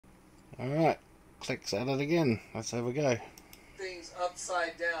Alright, clicks at it again. Let's have a go. Things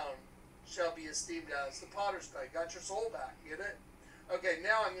upside down shall be esteemed as the potter's clay. Got your soul back, get it? Okay,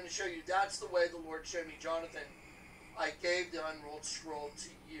 now I'm going to show you, that's the way the Lord showed me, Jonathan. I gave the unrolled scroll to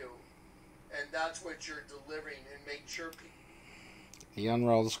you, and that's what you're delivering, and make sure people... The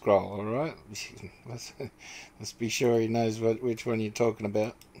unrolled scroll, alright? let's be sure he knows which one you're talking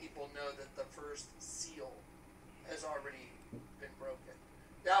about. People know that the first seal has already been broken.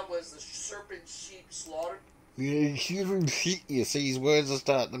 That was the serpent sheep slaughtered. You see his words are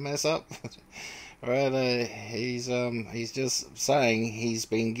starting to mess up. Right, he's just saying he's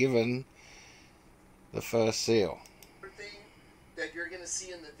been given the first seal. Thing that you're going to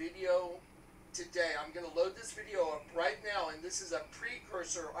see in the video today. I'm going to load this video up right now, and this is a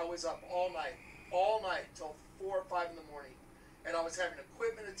precursor. I was up all night till 4 or 5 in the morning, and I was having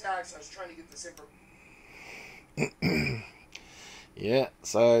equipment attacks. I was trying to get this information. Yeah,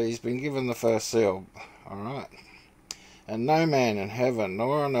 so he's been given the first seal. Alright. And no man in heaven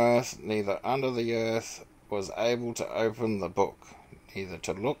nor on earth, neither under the earth, was able to open the book, neither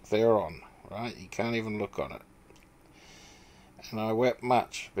to look thereon. Right? You can't even look on it. And I wept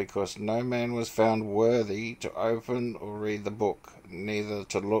much, because no man was found worthy to open or read the book, neither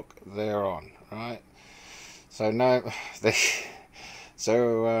to look thereon. Right? So no,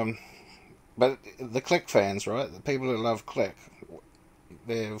 but the Kleck fans, right? The people who love Kleck,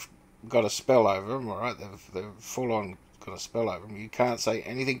 they've got a spell over them, right? They've full on got a spell over him. You can't say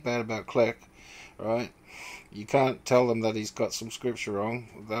anything bad about Kleck, right? You can't tell them that he's got some scripture wrong.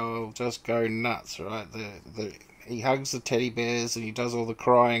 They'll just go nuts, right? He hugs the teddy bears and he does all the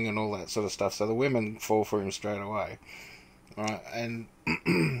crying and all that sort of stuff. So the women fall for him straight away, right? And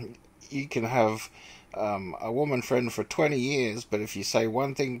you can have a woman friend for 20 years, but if you say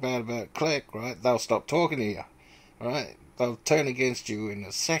one thing bad about Kleck, right, they'll stop talking to you, right? They'll turn against you in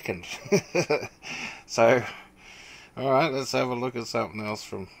a second. So, alright, let's have a look at something else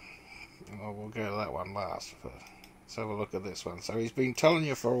from... Well, we'll go to that one last. Let's have a look at this one. So he's been telling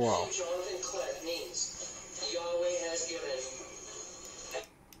you for a while. Jonathan Kleck means Yahweh has given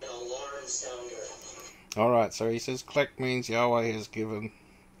an alarm sounder. Alright, so he says Kleck means Yahweh has given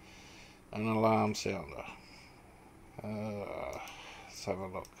an alarm sounder. Let's have a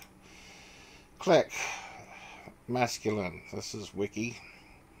look. Kleck, masculine. This is wiki.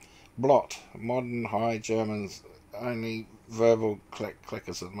 Blot, modern High German's only verbal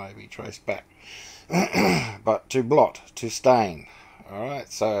Kleckers that may be traced back. But to blot, to stain. Alright,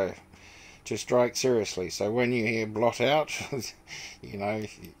 so to strike seriously. So when you hear blot out,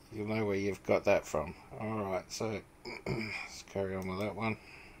 you'll know where you've got that from. Alright, so let's carry on with that one.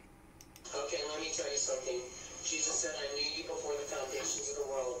 Okay, let me tell you something. Jesus said, I knew you before the foundations of the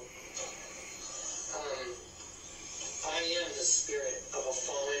world. I am the spirit of a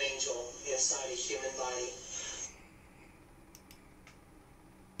fallen angel inside a human body.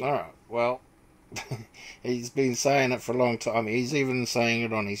 Alright, well, he's been saying it for a long time. He's even saying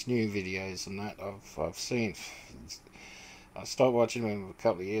it on his new videos and that I've seen. I stopped watching him a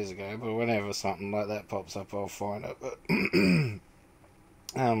couple of years ago, but whenever something like that pops up, I'll find it. But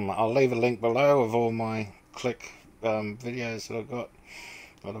I'll leave a link below of all my Kleck videos that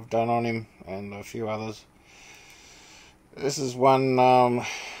I've done on him, and a few others. This is one, I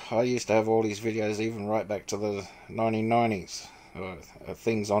used to have all these videos even right back to the 1990s,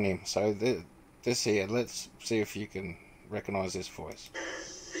 things on him. So this here, let's see if you can recognize this voice.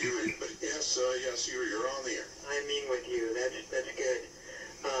 Yes, you're on the air. I mean with you, that's good.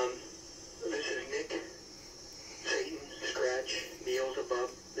 This is Nick, Satan, Scratch, Beelzebub,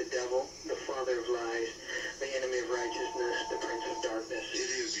 the devil, the father of lies, the enemy of righteousness, the prince of darkness. It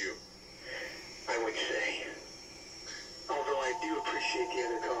is you. I would say. Although I do appreciate the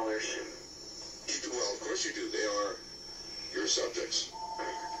other callers. Well, of course you do. They are your subjects.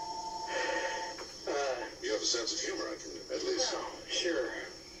 You have a sense of humor, I can at least. Well, sure.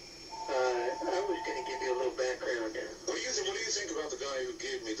 I was going to give you a little background. What do you think about the guy who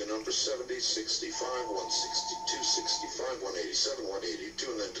gave me the number 70, 65, 162, 65, 187,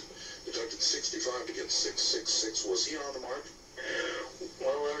 182, and then deducted 65 to get 666? Was he on the mark?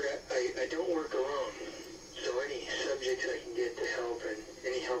 Well, Lord, I don't work alone. So any subjects I can get to help, and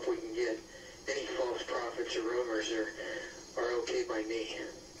any help we can get, any false prophets or rumors are okay by me.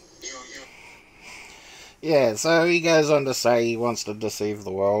 Yeah, so he goes on to say he wants to deceive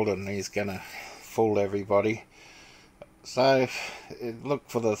the world and he's gonna fool everybody. So look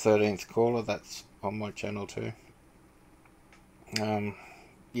for the 13th caller, that's on my channel too.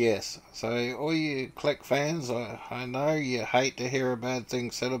 Yes, so all you Kleck fans, I know you hate to hear a bad thing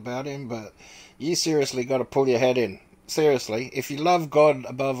said about him, but you seriously got to pull your head in. seriously, if you love God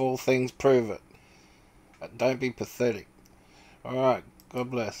above all things, prove it. Don't be pathetic. Alright, God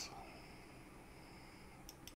bless.